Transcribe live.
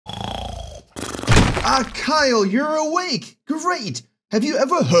Kyle, you're awake! Great! Have you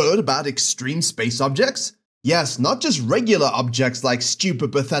ever heard about extreme space objects? Yes, not just regular objects like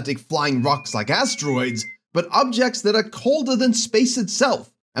stupid, pathetic flying rocks like asteroids, but objects that are colder than space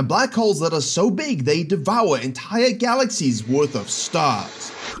itself, and black holes that are so big they devour entire galaxies worth of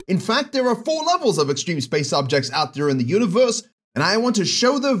stars. In fact, there are 4 levels of extreme space objects out there in the universe, and I want to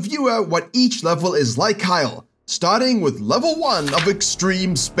show the viewer what each level is like, Kyle. Starting with level 1 of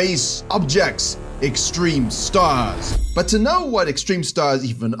extreme space objects, extreme stars. But to know what extreme stars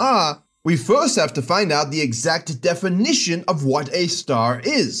even are, we first have to find out the exact definition of what a star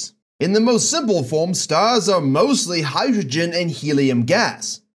is. In the most simple form, stars are mostly hydrogen and helium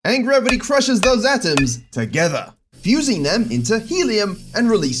gas, and gravity crushes those atoms together, fusing them into helium and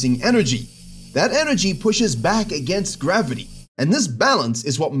releasing energy. That energy pushes back against gravity, and this balance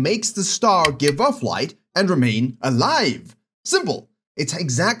is what makes the star give off light and remain alive. Simple. It's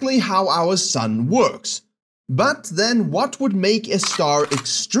exactly how our sun works. But then what would make a star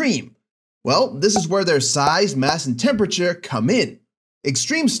extreme? Well, this is where their size, mass, and temperature come in.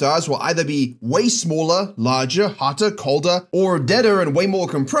 Extreme stars will either be way smaller, larger, hotter, colder, or deader and way more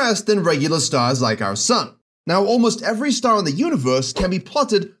compressed than regular stars like our sun. Now, almost every star in the universe can be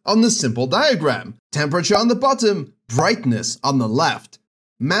plotted on this simple diagram. Temperature on the bottom, brightness on the left.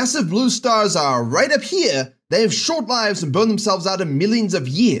 Massive blue stars are right up here. They have short lives and burn themselves out in millions of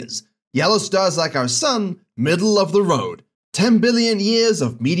years. Yellow stars like our sun, middle of the road. 10 billion years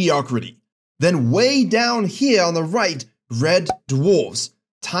of mediocrity. Then way down here on the right, red dwarfs.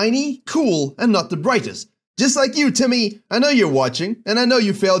 Tiny, cool, and not the brightest. Just like you, Timmy. I know you're watching, and I know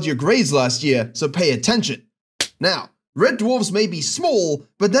you failed your grades last year, so pay attention. Now, red dwarfs may be small,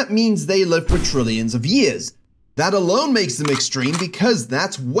 but that means they live for trillions of years. That alone makes them extreme because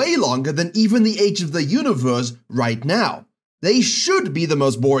that's way longer than even the age of the universe right now. They should be the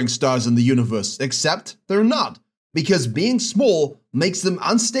most boring stars in the universe, except they're not, because being small makes them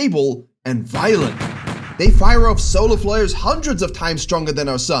unstable and violent. They fire off solar flares hundreds of times stronger than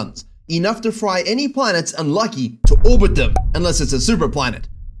our suns, enough to fry any planets unlucky to orbit them, unless it's a superplanet.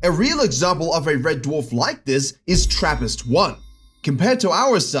 A real example of a red dwarf like this is TRAPPIST-1. Compared to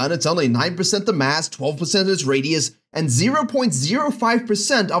our sun, it's only 9% the mass, 12% its radius, and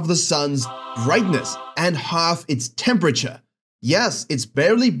 0.05% of the sun's brightness, and half its temperature. Yes, it's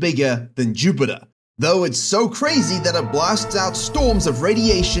barely bigger than Jupiter, though it's so crazy that it blasts out storms of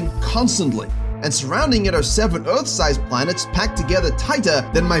radiation constantly. And surrounding it are 7 Earth-sized planets packed together tighter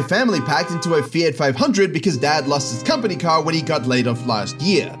than my family packed into a Fiat 500 because Dad lost his company car when he got laid off last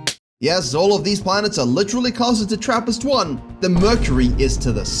year. Yes, all of these planets are literally closer to TRAPPIST-1 than Mercury is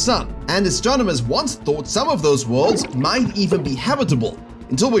to the Sun. And astronomers once thought some of those worlds might even be habitable,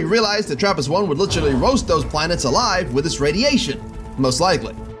 until we realized that TRAPPIST-1 would literally roast those planets alive with its radiation. Most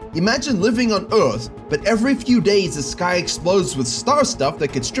likely. Imagine living on Earth, but every few days the sky explodes with star stuff that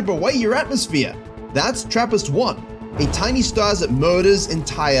could strip away your atmosphere. That's TRAPPIST-1, a tiny star that murders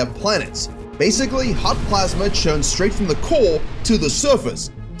entire planets. Basically, hot plasma churned straight from the core to the surface,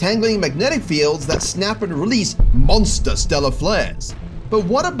 tangling magnetic fields that snap and release monster stellar flares. But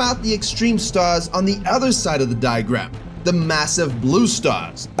what about the extreme stars on the other side of the diagram? The massive blue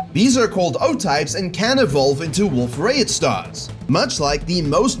stars. These are called O-types and can evolve into Wolf-Rayet stars, much like the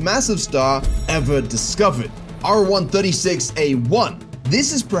most massive star ever discovered, R136a1.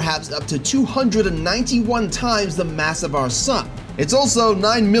 This is perhaps up to 291 times the mass of our sun. It's also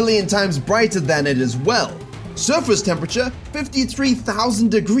 9 million times brighter than it as well. Surface temperature,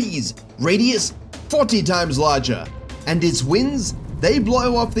 53,000 degrees. Radius, 40 times larger. And its winds, they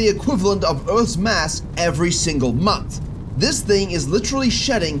blow off the equivalent of Earth's mass every single month. This thing is literally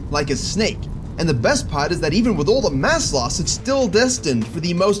shedding like a snake. And the best part is that even with all the mass loss, it's still destined for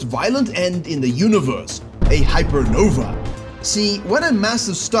the most violent end in the universe, a hypernova. See, when a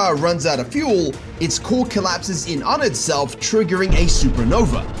massive star runs out of fuel, its core collapses in on itself, triggering a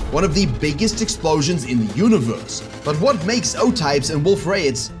supernova, one of the biggest explosions in the universe. But what makes O-types and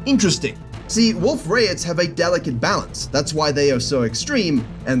Wolf-Rayets interesting? See, Wolf-Rayets have a delicate balance. That's why they are so extreme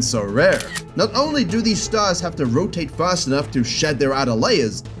and so rare. Not only do these stars have to rotate fast enough to shed their outer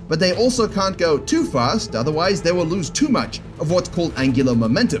layers, but they also can't go too fast, otherwise they will lose too much of what's called angular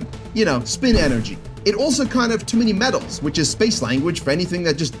momentum. You know, spin energy. It also can't have too many metals, which is space language for anything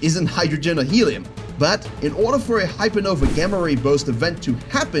that just isn't hydrogen or helium. But in order for a hypernova gamma ray burst event to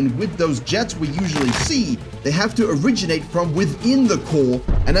happen with those jets we usually see, they have to originate from within the core,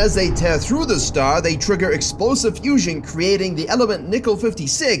 and as they tear through the star, they trigger explosive fusion, creating the element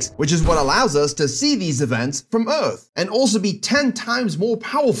nickel-56, which is what allows us to see these events from Earth, and also be 10 times more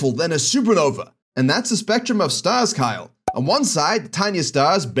powerful than a supernova. And that's the spectrum of stars, Kyle. On one side, the tiniest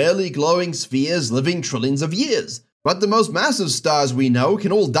stars, barely glowing spheres living trillions of years. But the most massive stars we know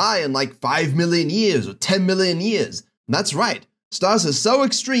can all die in like 5 million years or 10 million years. And that's right, stars are so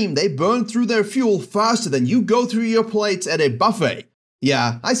extreme they burn through their fuel faster than you go through your plates at a buffet.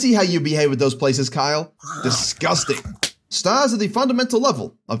 Yeah, I see how you behave with those places, Kyle. Disgusting. Stars are the fundamental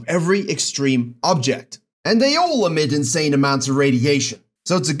level of every extreme object. And they all emit insane amounts of radiation.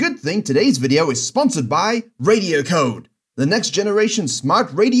 So it's a good thing today's video is sponsored by RadioCode, the next generation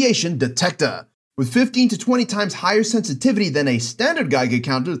smart radiation detector. With 15 to 20 times higher sensitivity than a standard Geiger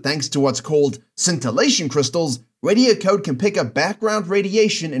counter thanks to what's called scintillation crystals, RadioCode can pick up background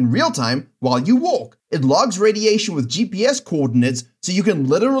radiation in real time while you walk. It logs radiation with GPS coordinates so you can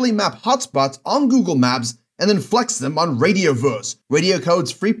literally map hotspots on Google Maps and then flex them on Radioverse,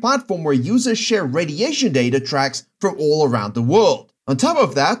 RadioCode's free platform where users share radiation data tracks from all around the world. On top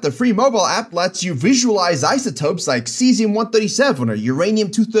of that, the free mobile app lets you visualize isotopes like cesium-137 or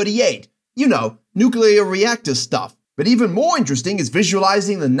uranium-238. You know, nuclear reactor stuff. But even more interesting is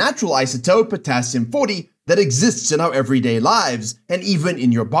visualizing the natural isotope potassium-40 that exists in our everyday lives, and even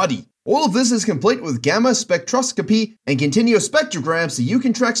in your body. All of this is complete with gamma spectroscopy and continuous spectrograms so you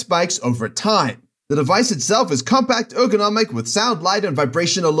can track spikes over time. The device itself is compact, ergonomic, with sound, light, and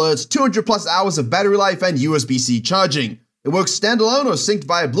vibration alerts, 200 plus hours of battery life, and USB-C charging. It works standalone or synced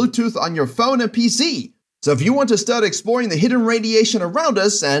via Bluetooth on your phone and PC. So if you want to start exploring the hidden radiation around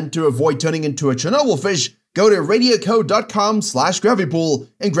us and to avoid turning into a Chernobyl fish, go to radiocode.com/gravipool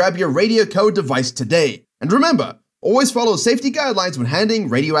and grab your RadioCode device today. And remember, always follow safety guidelines when handling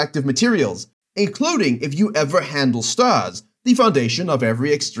radioactive materials, including if you ever handle stars, the foundation of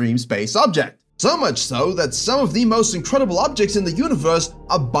every extreme space object. So much so that some of the most incredible objects in the universe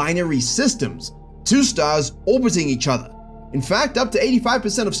are binary systems, two stars orbiting each other. In fact, up to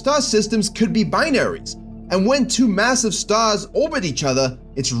 85% of star systems could be binaries. And when two massive stars orbit each other,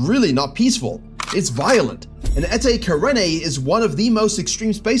 it's really not peaceful. It's violent. And Eta Carinae is one of the most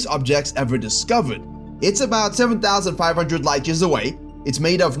extreme space objects ever discovered. It's about 7,500 light years away. It's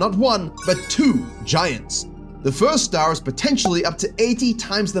made of not one, but two giants. The first star is potentially up to 80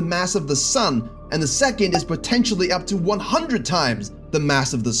 times the mass of the Sun, and the second is potentially up to 100 times the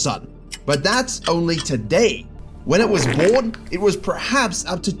mass of the Sun. But that's only today. When it was born, it was perhaps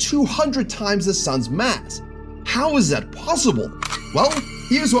up to 200 times the Sun's mass. How is that possible? Well,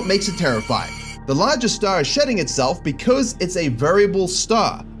 here's what makes it terrifying. The largest star is shedding itself because it's a variable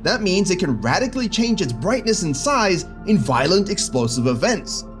star. That means it can radically change its brightness and size in violent explosive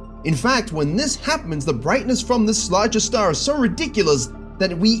events. In fact, when this happens, the brightness from this larger star is so ridiculous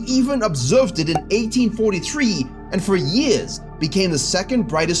that we even observed it in 1843 and for years became the second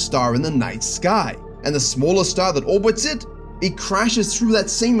brightest star in the night sky. And the smaller star that orbits it, it crashes through that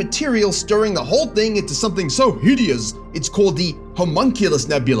same material, stirring the whole thing into something so hideous, it's called the Homunculus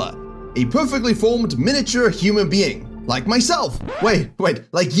Nebula, a perfectly formed miniature human being. Like myself. Wait,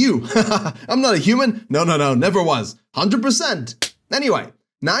 like you. I'm not a human. No, never was. 100%. Anyway,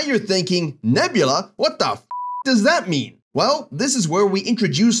 now you're thinking, nebula? What the f does that mean? Well, this is where we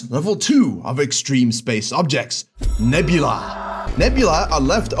introduce level 2 of extreme space objects, nebula. Nebula are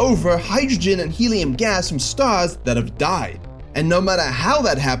leftover hydrogen and helium gas from stars that have died. And no matter how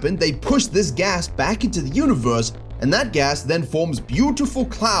that happened, they push this gas back into the universe, and that gas then forms beautiful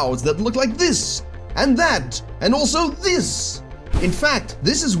clouds that look like this, and that, and also this. In fact,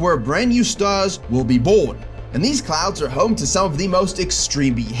 this is where brand new stars will be born. And these clouds are home to some of the most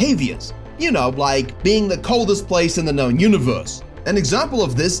extreme behaviors. You know, like being the coldest place in the known universe. An example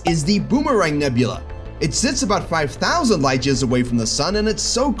of this is the Boomerang Nebula. It sits about 5,000 light years away from the Sun, and it's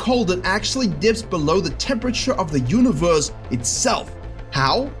so cold it actually dips below the temperature of the universe itself.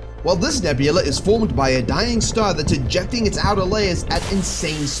 How? Well, this nebula is formed by a dying star that's ejecting its outer layers at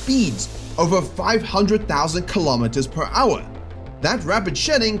insane speeds, over 500,000 kilometers per hour. That rapid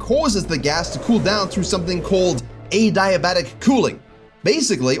shedding causes the gas to cool down through something called adiabatic cooling.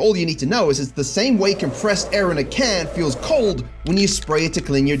 Basically, all you need to know is it's the same way compressed air in a can feels cold when you spray it to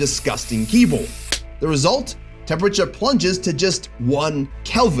clean your disgusting keyboard. The result? Temperature plunges to just 1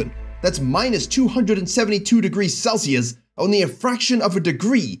 Kelvin. That's minus 272 degrees Celsius, only a fraction of a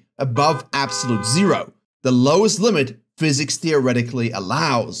degree above absolute zero, the lowest limit physics theoretically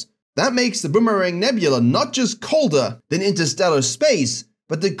allows. That makes the Boomerang Nebula not just colder than interstellar space,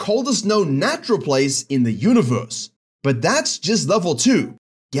 but the coldest known natural place in the universe. But that's just level 2,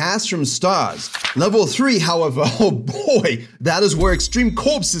 gas from stars. Level 3, however, oh boy, that is where extreme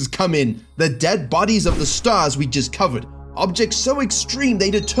corpses come in, the dead bodies of the stars we just covered. Objects so extreme they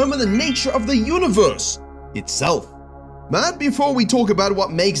determine the nature of the universe itself. But before we talk about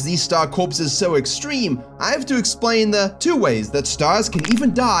what makes these star corpses so extreme, I have to explain the two ways that stars can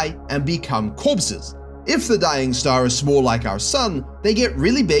even die and become corpses. If the dying star is small like our sun, they get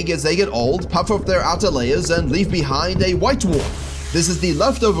really big as they get old, puff off their outer layers, and leave behind a white dwarf. This is the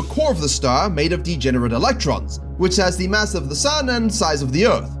leftover core of the star made of degenerate electrons, which has the mass of the sun and size of the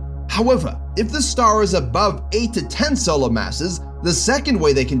Earth. However, if the star is above 8 to 10 solar masses, the second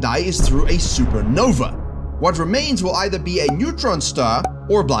way they can die is through a supernova. What remains will either be a neutron star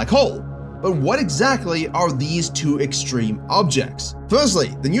or a black hole. But what exactly are these two extreme objects? Firstly,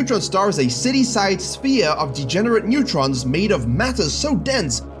 the neutron star is a city-sized sphere of degenerate neutrons made of matter so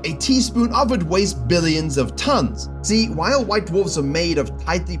dense, a teaspoon of it weighs billions of tons. See, while white dwarfs are made of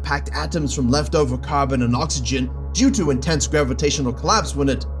tightly packed atoms from leftover carbon and oxygen due to intense gravitational collapse when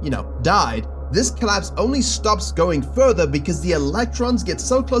it, died, this collapse only stops going further because the electrons get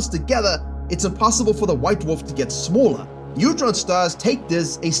so close together it's impossible for the white dwarf to get smaller. Neutron stars take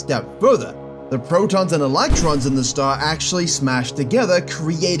this a step further. The protons and electrons in the star actually smash together,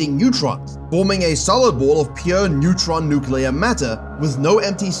 creating neutrons, forming a solid ball of pure neutron nuclear matter with no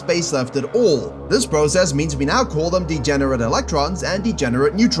empty space left at all. This process means we now call them degenerate electrons and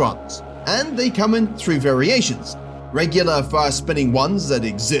degenerate neutrons. And they come in three variations. Regular fast-spinning ones that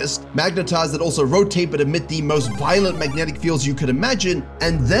exist, magnetized that also rotate but emit the most violent magnetic fields you could imagine,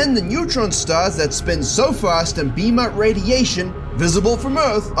 and then the neutron stars that spin so fast and beam out radiation visible from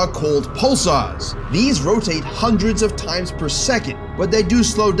Earth are called pulsars. These rotate hundreds of times per second, but they do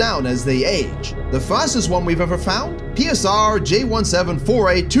slow down as they age. The fastest one we've ever found? PSR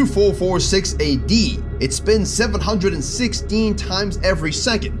J17482446AD. It spins 716 times every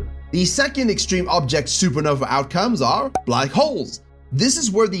second. The second extreme object supernova outcomes are black holes. This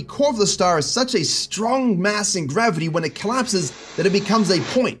is where the core of the star has such a strong mass and gravity when it collapses that it becomes a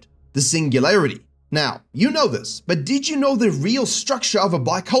point, the singularity. Now, you know this, but did you know the real structure of a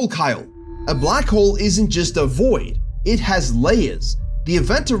black hole, Kyle? A black hole isn't just a void, it has layers. The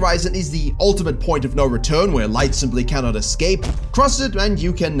event horizon is the ultimate point of no return where light simply cannot escape. Cross it and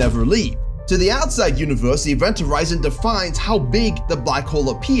you can never leave. To the outside universe, the event horizon defines how big the black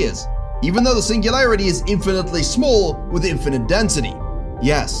hole appears, even though the singularity is infinitely small with infinite density.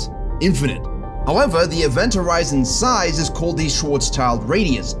 Yes, infinite. However, the event horizon size is called the Schwarzschild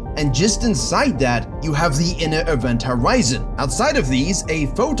radius, and just inside that, you have the inner event horizon. Outside of these, a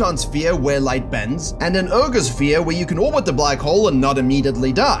photon sphere where light bends, and an ergosphere where you can orbit the black hole and not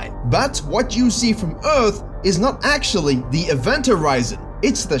immediately die. But what you see from Earth is not actually the event horizon,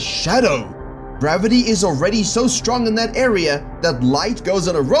 it's the shadow. Gravity is already so strong in that area that light goes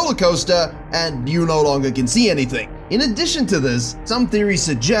on a roller coaster and you no longer can see anything. In addition to this, some theories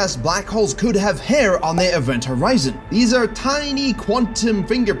suggest black holes could have hair on their event horizon. These are tiny quantum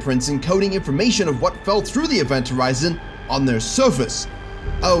fingerprints encoding information of what fell through the event horizon on their surface.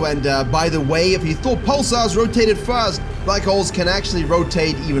 Oh, and by the way, if you thought pulsars rotated fast, black holes can actually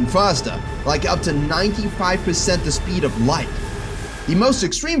rotate even faster, like up to 95% the speed of light. The most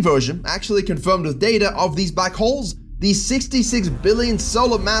extreme version, actually confirmed with data of these black holes, the 66 billion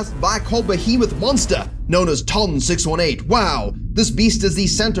solar mass black hole behemoth monster known as TON 618. Wow, this beast is the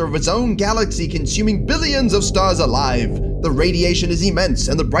center of its own galaxy, consuming billions of stars alive. The radiation is immense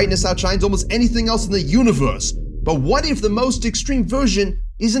and the brightness outshines almost anything else in the universe. But what if the most extreme version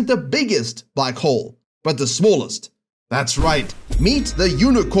isn't the biggest black hole, but the smallest? That's right, meet the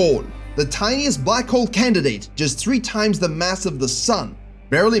unicorn. The tiniest black hole candidate, just 3 times the mass of the sun,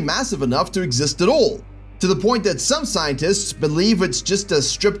 barely massive enough to exist at all, to the point that some scientists believe it's just a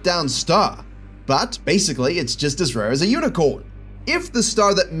stripped down star. But basically, it's just as rare as a unicorn. If the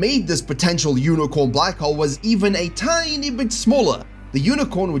star that made this potential unicorn black hole was even a tiny bit smaller, the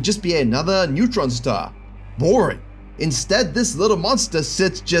unicorn would just be another neutron star. Boring. Instead, this little monster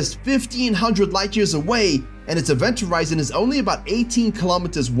sits just 1,500 light years away, and its event horizon is only about 18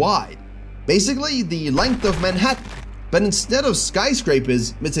 kilometers wide. Basically, the length of Manhattan. But instead of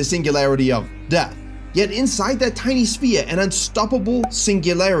skyscrapers, it's a singularity of death. Yet inside that tiny sphere, an unstoppable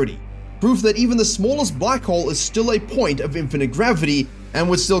singularity. Proof that even the smallest black hole is still a point of infinite gravity and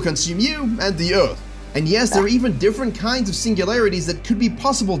would still consume you and the Earth. And yes, there are even different kinds of singularities that could be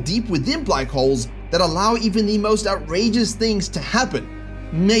possible deep within black holes that allow even the most outrageous things to happen.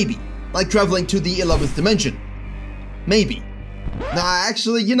 Maybe. Like traveling to the 11th dimension. Maybe. Nah,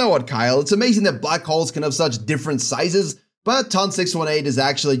 actually, you know what, Kyle? It's amazing that black holes can have such different sizes, but TON 618 is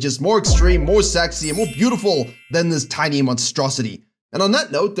actually just more extreme, more sexy, and more beautiful than this tiny monstrosity. And on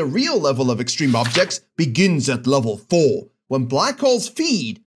that note, the real level of extreme objects begins at level 4, when black holes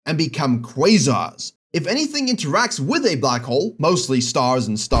feed and become quasars. If anything interacts with a black hole, mostly stars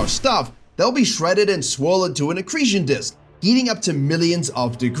and star stuff, they'll be shredded and swirl into an accretion disk, heating up to millions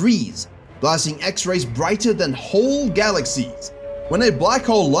of degrees, blasting X-rays brighter than whole galaxies. When a black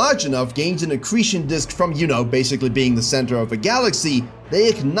hole large enough gains an accretion disk from, basically being the center of a galaxy, they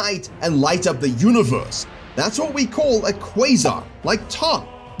ignite and light up the universe. That's what we call a quasar, like Tom.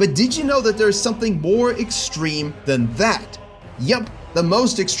 But did you know that there's something more extreme than that? Yup, the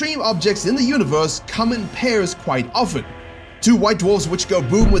most extreme objects in the universe come in pairs quite often. 2 white dwarfs which go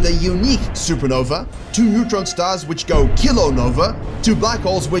boom with a unique supernova, 2 neutron stars which go kilonova, 2 black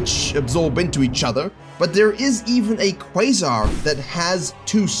holes which absorb into each other. But there is even a quasar that has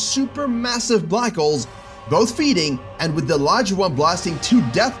 2 supermassive black holes, both feeding, and with the larger one blasting 2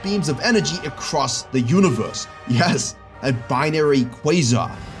 death beams of energy across the universe. Yes, a binary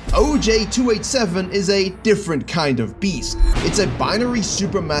quasar. OJ287 is a different kind of beast. It's a binary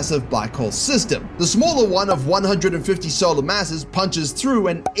supermassive black hole system. The smaller one of 150 solar masses punches through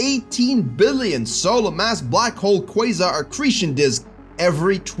an 18 billion solar mass black hole quasar accretion disk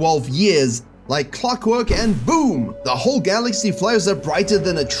every 12 years, like clockwork, and boom! The whole galaxy flares up brighter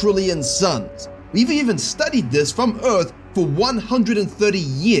than a trillion suns. We've even studied this from Earth for 130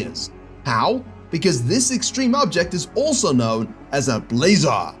 years. How? Because this extreme object is also known as a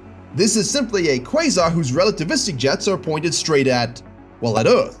blazar. This is simply a quasar whose relativistic jets are pointed straight at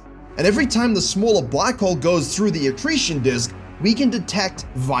Earth. And every time the smaller black hole goes through the accretion disk, we can detect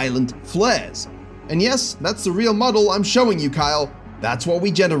violent flares. And yes, that's the real model I'm showing you, Kyle. That's what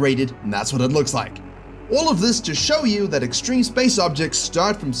we generated, and that's what it looks like. All of this to show you that extreme space objects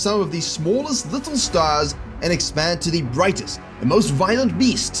start from some of the smallest little stars and expand to the brightest and most violent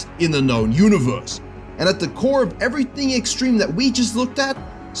beasts in the known universe. And at the core of everything extreme that we just looked at,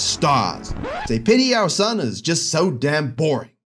 stars. It's a pity our sun is just so damn boring.